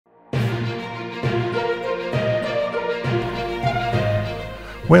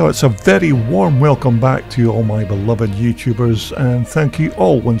Well, it's a very warm welcome back to all my beloved YouTubers, and thank you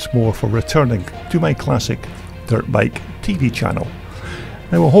all once more for returning to my classic dirt bike TV channel.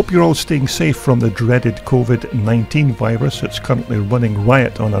 Now, I hope you're all staying safe from the dreaded COVID-19 virus that's currently running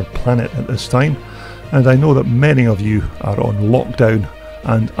riot on our planet at this time, and I know that many of you are on lockdown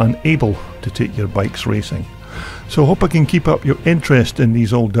and unable to take your bikes racing. So I hope I can keep up your interest in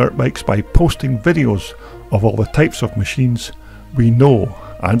these old dirt bikes by posting videos of all the types of machines we know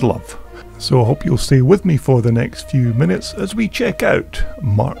and love. So I hope you'll stay with me for the next few minutes as we check out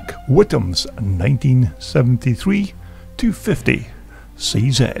Mark Whitham's 1973 250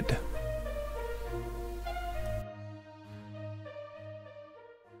 CZ.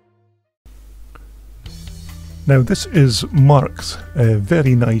 Now this is Mark's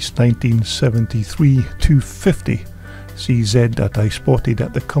very nice 1973 250 CZ that I spotted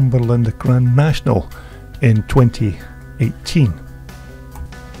at the Cumberland Grand National in 2018.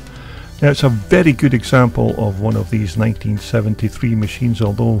 Now it's a very good example of one of these 1973 machines,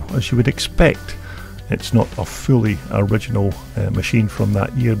 although as you would expect it's not a fully original machine from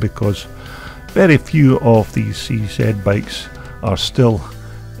that year, because very few of these CZ bikes are still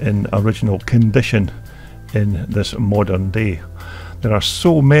in original condition in this modern day. There are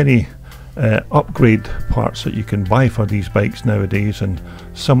so many upgrade parts that you can buy for these bikes nowadays, and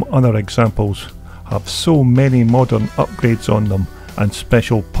some other examples have so many modern upgrades on them and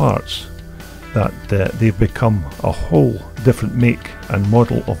special parts that they've become a whole different make and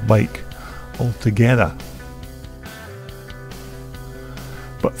model of bike altogether.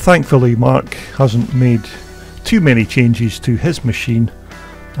 But thankfully Mark hasn't made too many changes to his machine,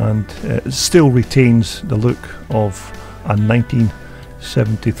 and it still retains the look of a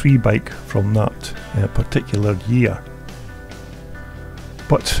 1973 bike from that particular year.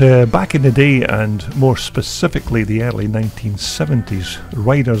 But back in the day, and more specifically the early 1970s,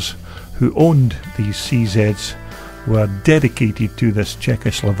 riders who owned these CZs were dedicated to this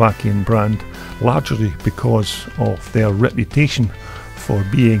Czechoslovakian brand, largely because of their reputation for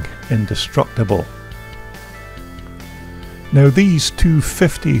being indestructible. Now these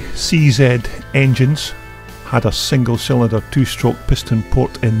 250 CZ engines had a single-cylinder two-stroke piston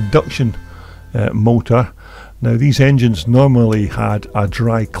port induction motor. Now these engines normally had a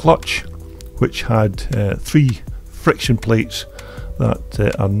dry clutch, which had 3 friction plates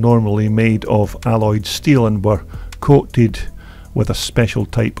that are normally made of alloyed steel and were coated with a special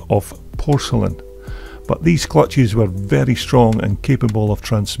type of porcelain. But these clutches were very strong and capable of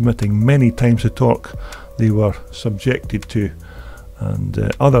transmitting many times the torque they were subjected to,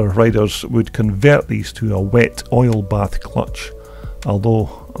 and other riders would convert these to a wet oil bath clutch,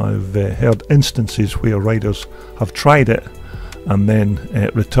 although I've heard instances where riders have tried it and then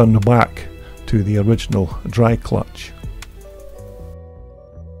returned back to the original dry clutch.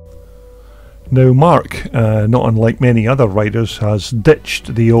 Now Mark, not unlike many other riders, has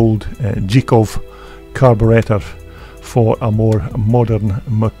ditched the old Zhikov carburetor for a more modern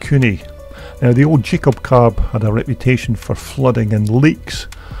Mikuni. Now the old Zhikov carb had a reputation for flooding and leaks,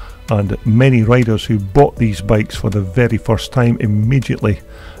 and many riders who bought these bikes for the very first time immediately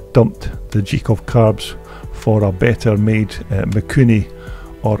dumped the Zhikov carbs for a better made Mikuni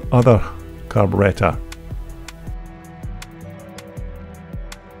or other carburetor.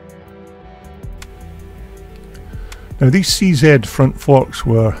 Now these CZ front forks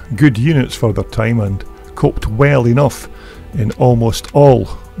were good units for their time and coped well enough in almost all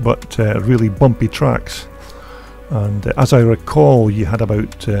but really bumpy tracks, and as I recall you had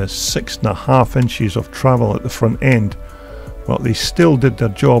about 6.5 inches of travel at the front end, but they still did their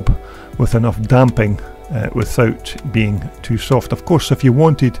job with enough damping without being too soft. Of course, if you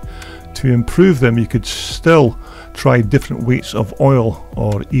wanted to improve them you could still try different weights of oil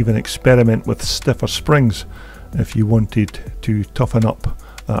or even experiment with stiffer springs if you wanted to toughen up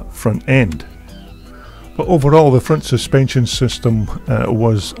that front end. But overall the front suspension system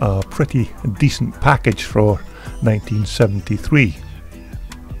was a pretty decent package for 1973.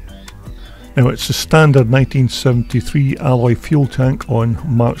 Now it's the standard 1973 alloy fuel tank on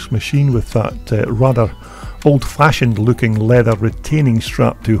Mark's machine, with that rather old-fashioned looking leather retaining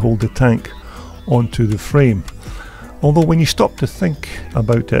strap to hold the tank onto the frame. Although when you stop to think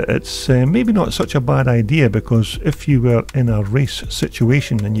about it, it's maybe not such a bad idea, because if you were in a race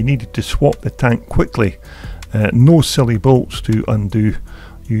situation and you needed to swap the tank quickly, no silly bolts to undo.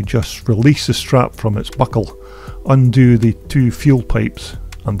 You just release the strap from its buckle, undo the 2 fuel pipes,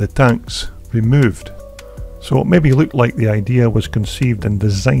 and the tank's removed. So it maybe looked like the idea was conceived and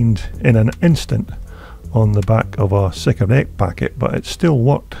designed in an instant on the back of a cigarette packet, but it still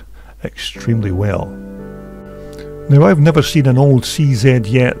worked extremely well. Now, I've never seen an old CZ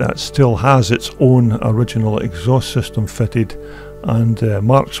yet that still has its own original exhaust system fitted, and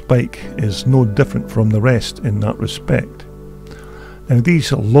Mark's bike is no different from the rest in that respect. Now,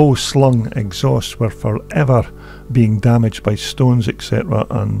 these low-slung exhausts were forever being damaged by stones, etc.,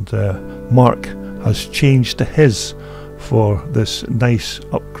 and Mark has changed to his for this nice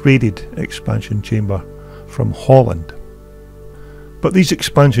upgraded expansion chamber from Holland. But these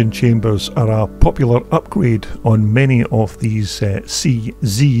expansion chambers are a popular upgrade on many of these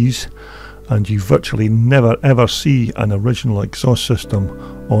CZs, and you virtually never ever see an original exhaust system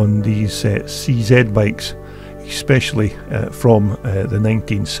on these CZ bikes, especially from the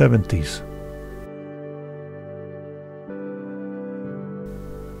 1970s.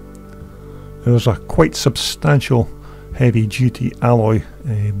 There's a quite substantial heavy duty alloy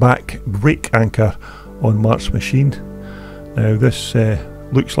back brake anchor on Mark's machine. Now this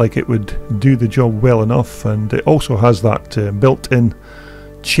looks like it would do the job well enough, and it also has that built-in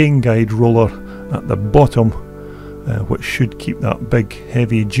chain guide roller at the bottom, which should keep that big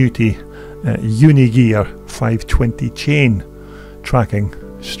heavy duty Unigear 520 chain tracking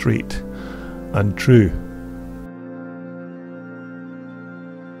straight and true.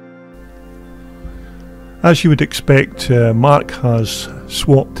 As you would expect, Mark has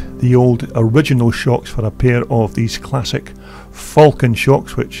swapped the old original shocks for a pair of these classic Falcon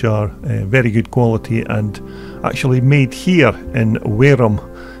shocks, which are very good quality and actually made here in Wareham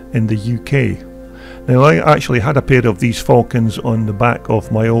in the UK. Now, I actually had a pair of these Falcons on the back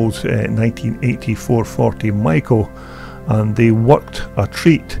of my old 1980 440 Myco, and they worked a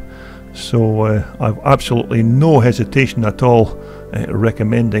treat, so I've absolutely no hesitation at all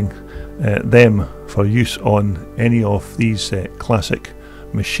recommending them for use on any of these classic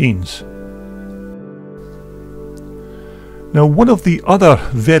machines. Now, one of the other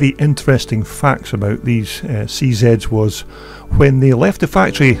very interesting facts about these CZs was when they left the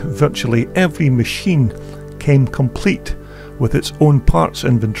factory, virtually every machine came complete with its own parts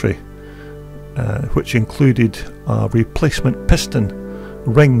inventory, which included a replacement piston,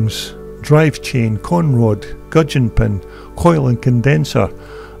 rings, drive chain, conrod, gudgeon pin, coil and condenser,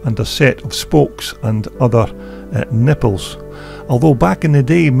 and a set of spokes and other nipples. Although back in the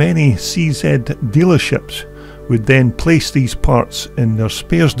day, many CZ dealerships would then place these parts in their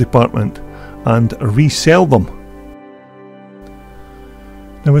spares department and resell them.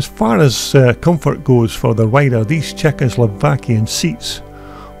 Now, as far as comfort goes for the rider, these Czechoslovakian seats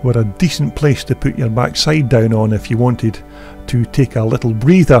were a decent place to put your backside down on if you wanted to take a little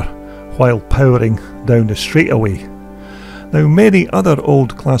breather while powering down the straightaway. Now, many other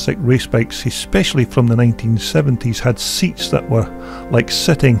old classic race bikes, especially from the 1970s, had seats that were like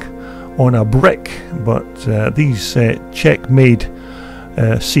sitting on a brick, but these Czech-made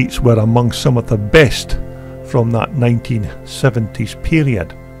seats were among some of the best from that 1970s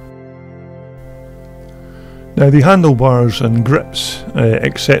period. Now, the handlebars and grips,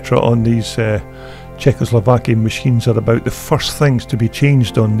 etc. on these Czechoslovakian machines are about the first things to be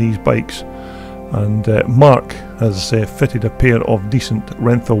changed on these bikes, and Mark has fitted a pair of decent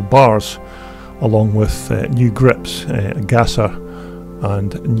Renthal bars along with new grips, a gasser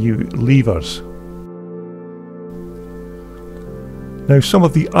and new levers. Now, some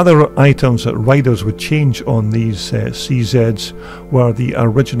of the other items that riders would change on these CZs were the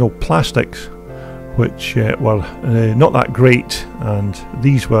original plastics, which were not that great, and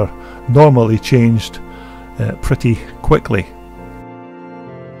these were normally changed pretty quickly.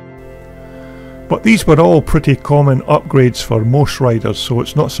 But these were all pretty common upgrades for most riders, so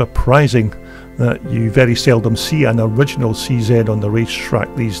it's not surprising that you very seldom see an original CZ on the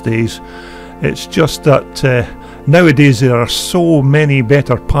racetrack these days. It's just that nowadays there are so many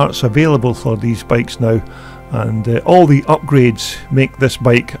better parts available for these bikes now, and all the upgrades make this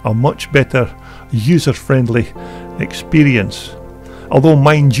bike a much better user-friendly experience. Although,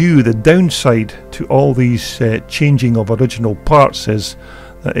 mind you, the downside to all these changing of original parts is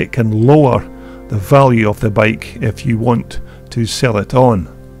that it can lower the value of the bike if you want to sell it on.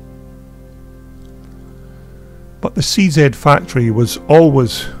 But the CZ factory was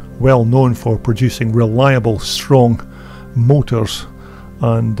always well known for producing reliable, strong motors,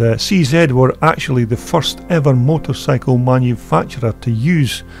 and CZ were actually the first ever motorcycle manufacturer to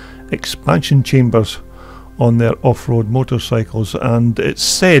use expansion chambers on their off-road motorcycles, and it's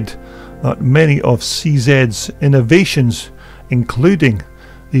said that many of CZ's innovations, including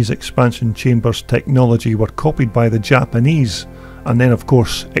these expansion chambers technology, were copied by the Japanese and then of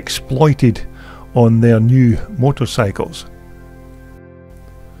course exploited on their new motorcycles.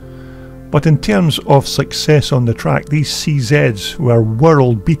 But in terms of success on the track, these CZs were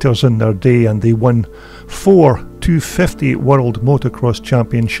world beaters in their day, and they won 4 250 World Motocross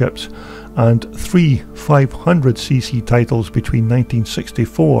Championships and 3 500cc titles between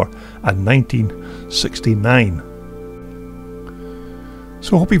 1964 and 1969.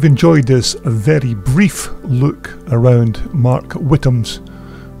 So I hope you've enjoyed this very brief look around Mark Whitham's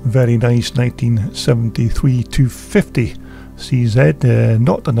very nice 1973 250 CZ,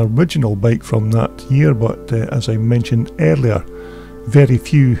 not an original bike from that year, but as I mentioned earlier, very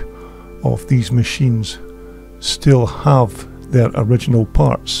few of these machines still have their original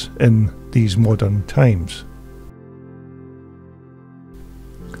parts in these modern times.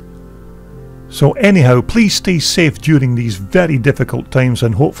 So anyhow, please stay safe during these very difficult times,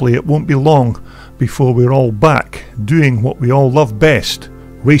 and hopefully it won't be long before we're all back doing what we all love best,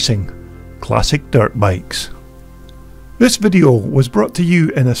 racing classic dirt bikes. This video was brought to you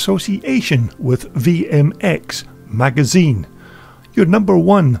in association with VMX Magazine, your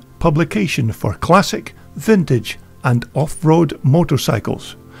 #1 publication for classic, vintage and off-road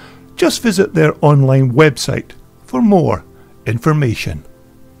motorcycles. Just visit their online website for more information.